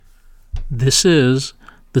This is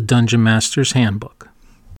the Dungeon Master's Handbook.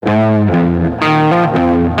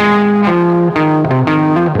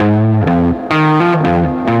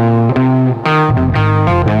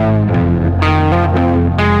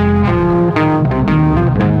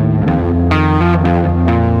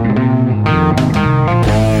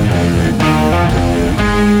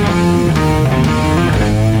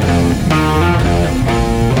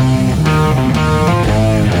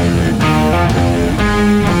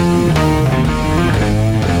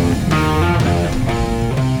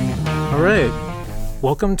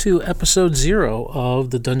 Welcome to episode 0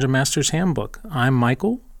 of the Dungeon Master's Handbook. I'm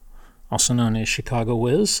Michael, also known as Chicago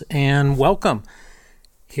Wiz, and welcome.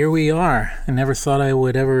 Here we are. I never thought I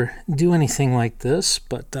would ever do anything like this,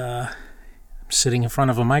 but I'm sitting in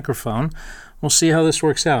front of a microphone. We'll see how this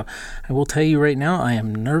works out. I will tell you right now, I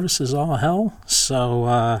am nervous as all hell,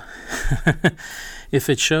 so if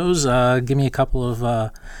it shows, give me a couple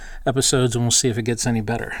of episodes and we'll see if it gets any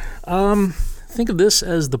better. Think of this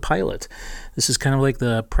as the pilot. This is kind of like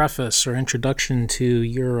the preface or introduction to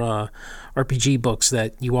your RPG books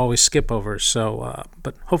that you always skip over. So,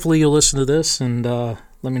 but hopefully you'll listen to this and let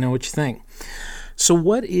me know what you think. So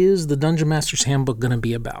what is the Dungeon Master's Handbook going to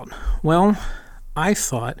be about? Well, I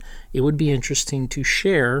thought it would be interesting to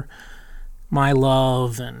share my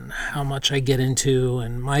love and how much I get into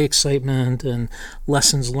and my excitement and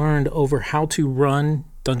lessons learned over how to run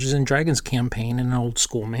Dungeons & Dragons campaign in an old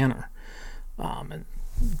school manner. And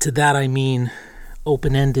to that I mean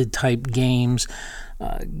open-ended type games,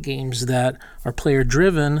 games that are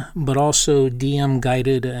player-driven, but also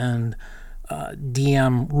DM-guided and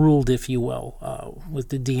DM-ruled, if you will, with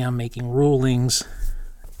the DM making rulings,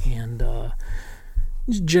 and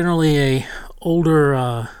generally a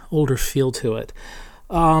older feel to it.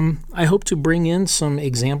 I hope to bring in some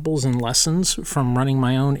examples and lessons from running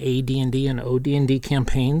my own AD&D and OD&D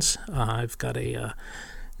campaigns. I've got a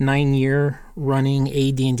 9-year running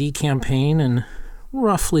AD&D campaign and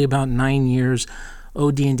roughly about 9 years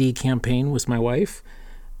OD&D campaign with my wife.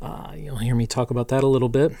 You'll hear me talk about that a little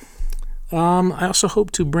bit. I also hope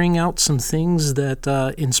to bring out some things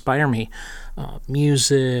that inspire me,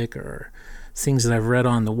 music or things that I've read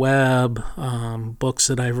on the web, books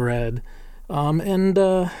that I've read,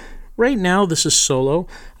 and right now, this is solo.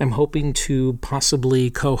 I'm hoping to possibly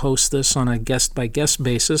co-host this on a guest-by-guest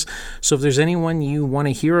basis. So if there's anyone you want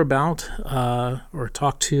to hear about or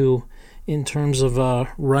talk to in terms of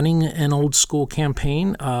running an old-school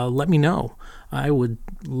campaign, let me know. I would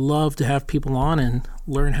love to have people on and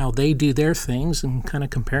learn how they do their things and kind of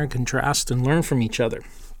compare and contrast and learn from each other.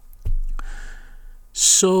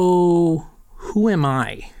 So, who am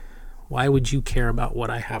I? Why would you care about what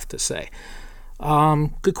I have to say?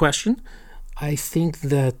 Good question. I think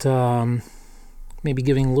that maybe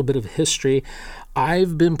giving a little bit of history,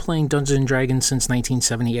 I've been playing Dungeons & Dragons since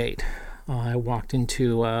 1978. I walked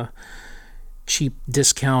into a cheap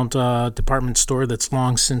discount department store that's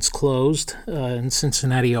long since closed in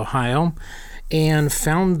Cincinnati, Ohio, and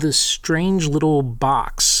found this strange little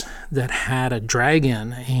box that had a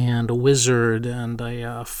dragon and a wizard and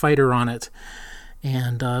a fighter on it.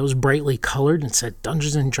 And it was brightly colored and said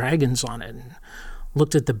Dungeons & Dragons on it. And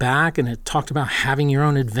looked at the back and it talked about having your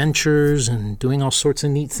own adventures and doing all sorts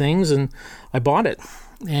of neat things, and I bought it.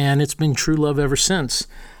 And it's been true love ever since.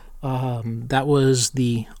 That was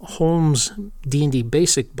the Holmes D&D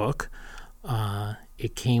Basic book.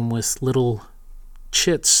 It came with little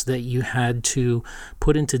chits that you had to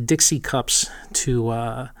put into Dixie cups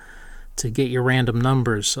to get your random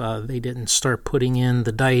numbers. They didn't start putting in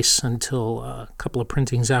the dice until a couple of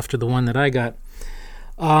printings after the one that I got.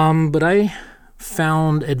 But I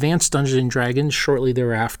found Advanced Dungeons & Dragons shortly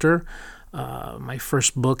thereafter. My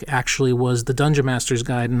first book actually was the Dungeon Master's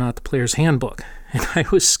Guide and not the Player's Handbook. And I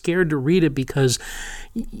was scared to read it because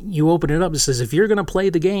you open it up, it says, if you're going to play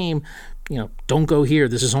the game, don't go here.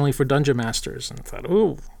 This is only for Dungeon Masters. And I thought,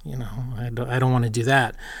 I don't want to do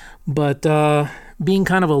that. But being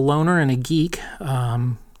kind of a loner and a geek,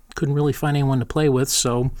 couldn't really find anyone to play with,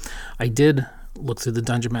 so I did look through the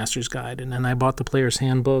Dungeon Master's Guide, and then I bought the Player's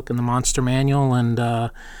Handbook and the Monster Manual,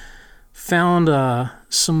 and found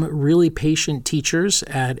some really patient teachers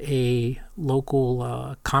at a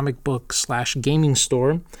local comic book / gaming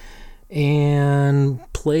store, and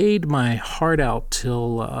played my heart out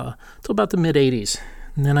till about the mid-'80s,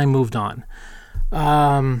 and then I moved on.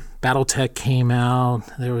 Battletech came out.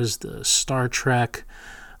 There was the Star Trek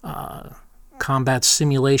combat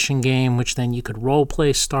simulation game, which then you could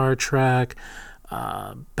role-play Star Trek.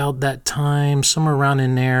 About that time, somewhere around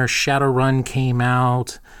in there, Shadowrun came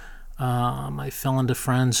out. I fell into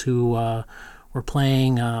friends who were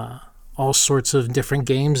playing all sorts of different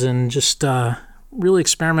games and just really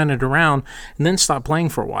experimented around and then stopped playing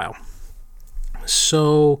for a while.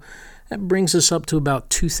 So that brings us up to about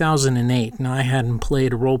 2008. Now, I hadn't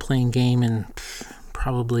played a role-playing game in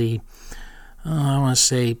probably, I want to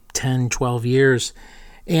say 10, 12 years.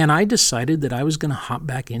 And I decided that I was going to hop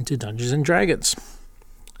back into Dungeons & Dragons.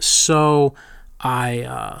 So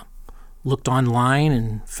I looked online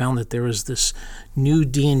and found that there was this new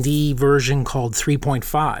D&D version called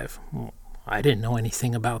 3.5. Well, I didn't know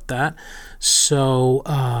anything about that. So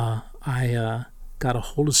I got a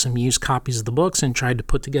hold of some used copies of the books and tried to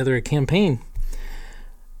put together a campaign.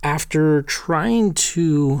 After trying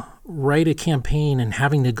to write a campaign and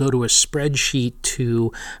having to go to a spreadsheet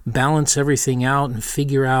to balance everything out and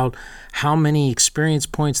figure out how many experience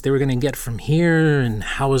points they were going to get from here and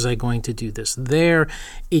how was I going to do this there,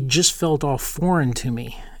 it just felt all foreign to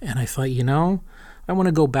me. And I thought, I want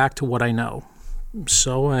to go back to what I know.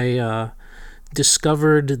 So I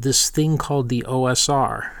discovered this thing called the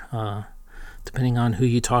OSR. Depending on who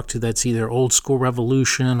you talk to, that's either old school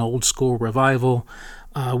revolution, old school revival.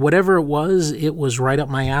 Whatever it was right up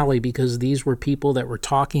my alley because these were people that were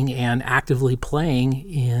talking and actively playing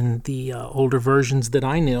in the older versions that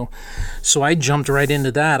I knew. So I jumped right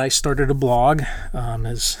into that. I started a blog,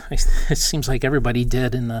 as it seems like everybody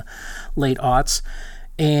did in the late aughts,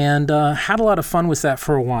 and had a lot of fun with that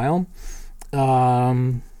for a while.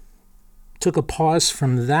 Took a pause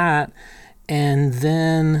from that, and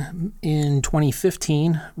then in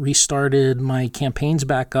 2015, restarted my campaigns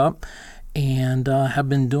back up and have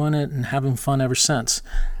been doing it and having fun ever since.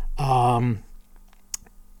 I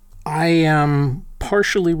am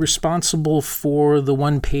partially responsible for the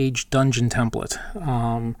one-page dungeon template.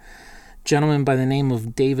 Gentleman by the name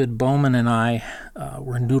of David Bowman and I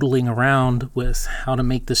were noodling around with how to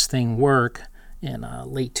make this thing work in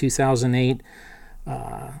late 2008,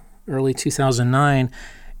 early 2009,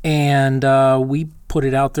 and we put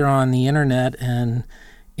it out there on the internet, and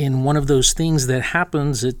in one of those things that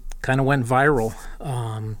happens, it kind of went viral.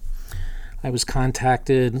 I was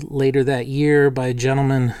contacted later that year by a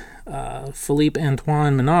gentleman, Philippe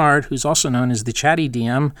Antoine Menard, who's also known as the Chatty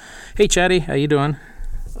DM. Hey, Chatty, how you doing?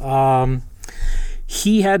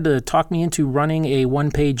 He had to talk me into running a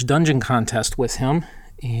one-page dungeon contest with him,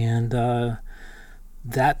 and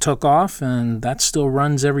that took off, and that still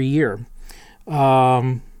runs every year.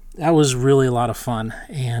 That was really a lot of fun,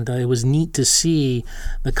 and it was neat to see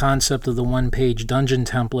the concept of the one-page dungeon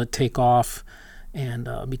template take off and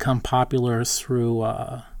become popular through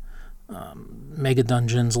mega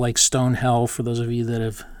dungeons like Stonehell. For those of you that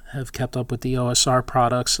have kept up with the OSR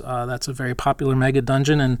products, that's a very popular mega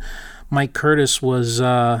dungeon, and Mike Curtis was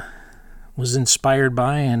inspired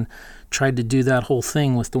by and tried to do that whole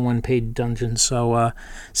thing with the one-page dungeon, so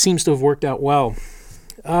seems to have worked out well.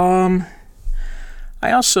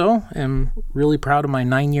 I also am really proud of my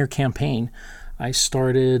 9-year campaign. I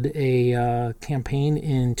started a campaign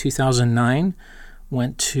in 2009,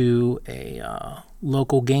 went to a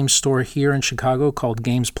local game store here in Chicago called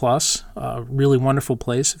Games Plus, a really wonderful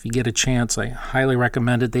place. If you get a chance, I highly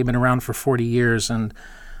recommend it. They've been around for 40 years, and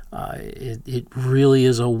it really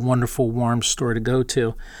is a wonderful, warm store to go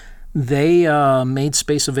to. They made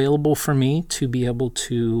space available for me to be able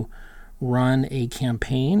to run a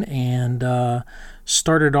campaign, and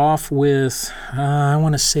started off with, I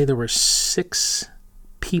want to say there were 6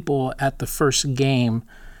 people at the first game.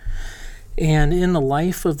 And in the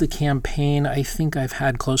life of the campaign, I think I've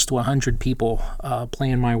had close to 100 people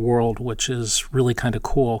play in my world, which is really kind of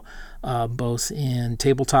cool, both in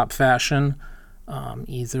tabletop fashion,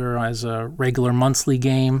 either as a regular monthly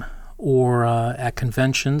game or at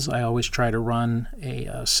conventions. I always try to run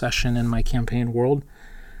a session in my campaign world.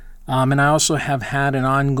 And I also have had an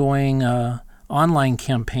ongoing online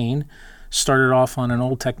campaign. Started off on an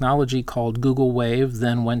old technology called Google Wave,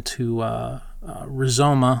 then went to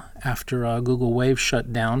Rizoma after Google Wave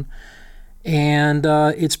shut down. And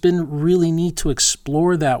it's been really neat to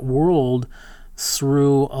explore that world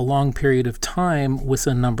through a long period of time with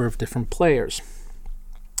a number of different players.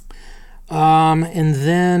 And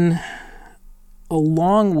then,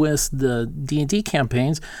 along with the D&D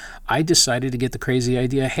campaigns, I decided to get the crazy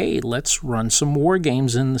idea, hey, let's run some war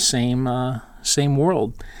games in the same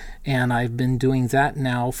world. And I've been doing that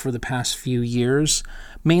now for the past few years,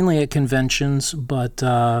 mainly at conventions, but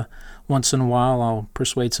once in a while I'll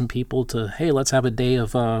persuade some people to, hey, let's have a day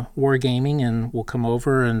of wargaming, and we'll come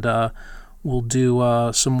over and we'll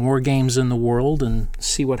do some war games in the world and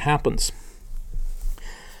see what happens.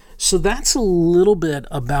 So that's a little bit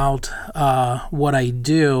about what I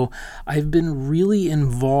do. I've been really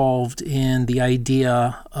involved in the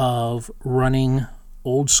idea of running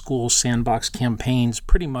old school sandbox campaigns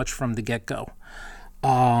pretty much from the get-go.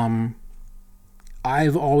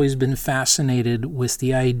 I've always been fascinated with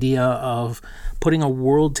the idea of putting a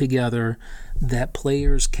world together that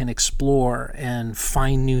players can explore and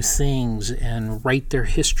find new things and write their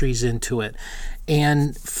histories into it.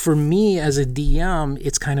 And for me as a DM,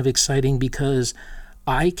 it's kind of exciting because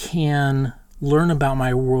I can learn about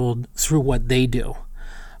my world through what they do.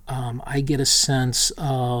 I get a sense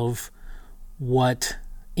of what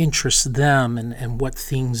interests them and what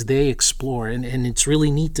things they explore. And it's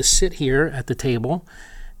really neat to sit here at the table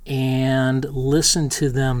and listen to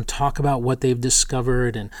them talk about what they've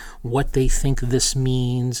discovered and what they think this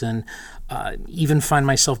means, and even find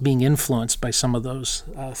myself being influenced by some of those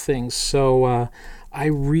things. So I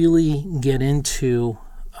really get into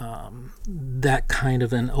that kind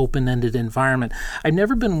of an open-ended environment. I've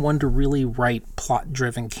never been one to really write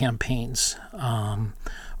plot-driven campaigns,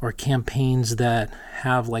 or campaigns that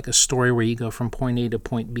have like a story where you go from point A to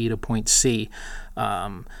point B to point C.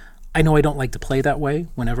 I know I don't like to play that way.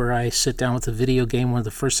 Whenever I sit down with a video game, one of the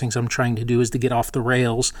first things I'm trying to do is to get off the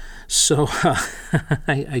rails. So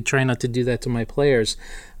I try not to do that to my players.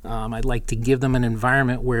 I'd like to give them an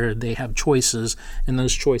environment where they have choices, and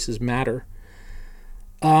those choices matter.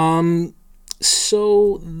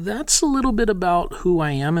 So that's a little bit about who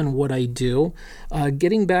I am and what I do.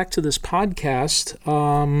 Getting back to this podcast,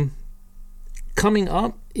 coming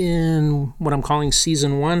up in what I'm calling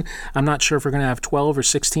season 1, I'm not sure if we're going to have 12 or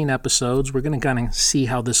 16 episodes. We're going to kind of see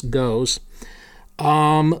how this goes.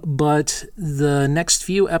 But the next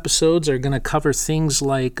few episodes are going to cover things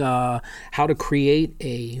like how to create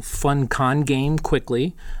a fun con game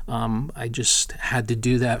quickly. I just had to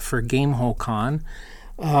do that for Gamehole Con.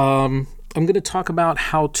 I'm going to talk about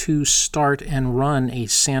how to start and run a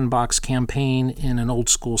sandbox campaign in an old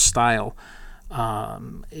school style.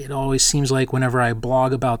 It always seems like whenever I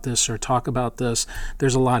blog about this or talk about this,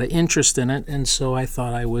 there's a lot of interest in it, and so I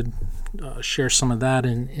thought I would share some of that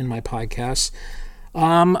in my podcast.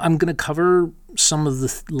 I'm going to cover some of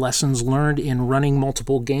the lessons learned in running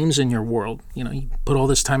multiple games in your world. You put all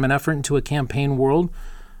this time and effort into a campaign world.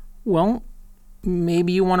 Well,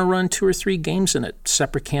 maybe you want to run 2 or 3 games in it,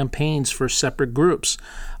 separate campaigns for separate groups.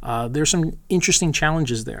 There's some interesting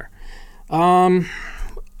challenges there.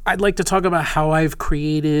 I'd like to talk about how I've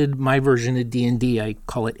created my version of D&D. I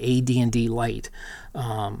call it AD&D Light.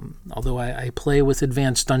 Although I play with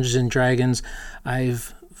Advanced Dungeons and Dragons,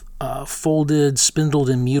 I've folded, spindled,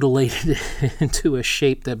 and mutilated it into a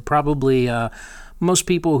shape that probably most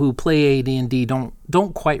people who play AD&D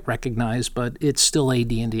don't quite recognize, but it's still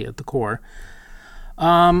AD&D at the core.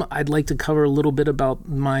 I'd like to cover a little bit about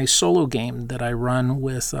my solo game that I run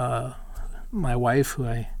with my wife, who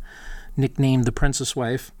I nicknamed the Princess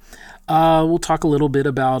Wife. We'll talk a little bit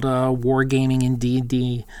about wargaming in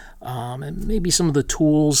D&D, and maybe some of the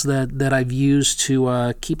tools that I've used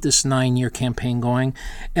to keep this 9-year campaign going.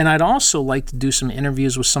 And I'd also like to do some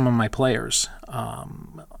interviews with some of my players,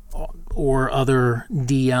 or other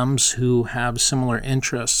DMs who have similar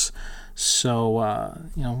interests. So,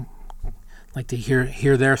 like to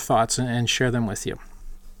hear their thoughts and share them with you.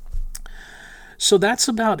 So that's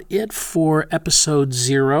about it for episode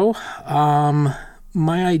 0.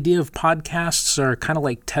 My idea of podcasts are kind of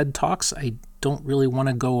like TED Talks. I don't really want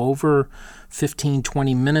to go over 15,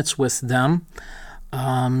 20 minutes with them.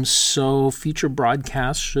 So future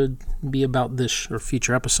broadcasts should be about this, or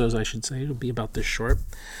future episodes, I should say, will be about this short.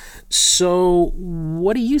 So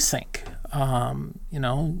what do you think?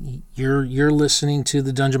 You're listening to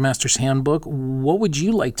the Dungeon Master's Handbook. What would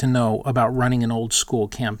you like to know about running an old school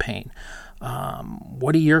campaign?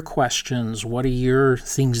 What are your questions? What are your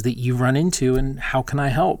things that you run into, and how can I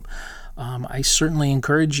help? I certainly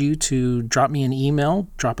encourage you to drop me an email,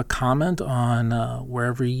 drop a comment on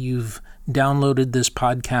wherever you've downloaded this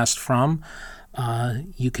podcast from.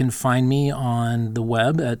 You can find me on the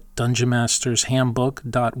web at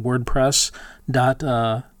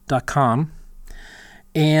dungeonmastershandbook.wordpress.com,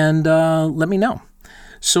 and let me know.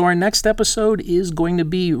 So our next episode is going to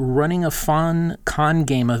be running a fun con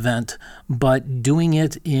game event, but doing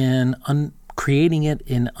it creating it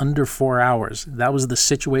in under 4 hours. That was the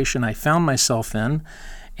situation I found myself in,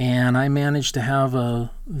 and I managed to have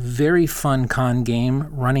a very fun con game,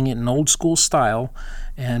 running it in old school style,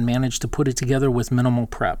 and managed to put it together with minimal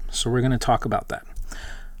prep. So we're going to talk about that.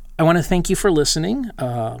 I want to thank you for listening.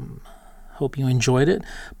 Hope you enjoyed it.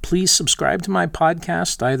 Please subscribe to my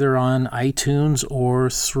podcast either on iTunes or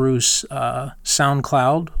through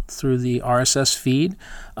SoundCloud through the RSS feed.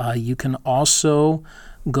 You can also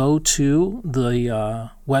go to the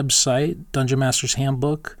website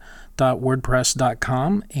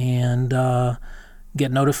dungeonmastershandbook.wordpress.com and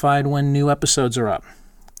get notified when new episodes are up.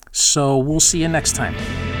 So we'll see you next time.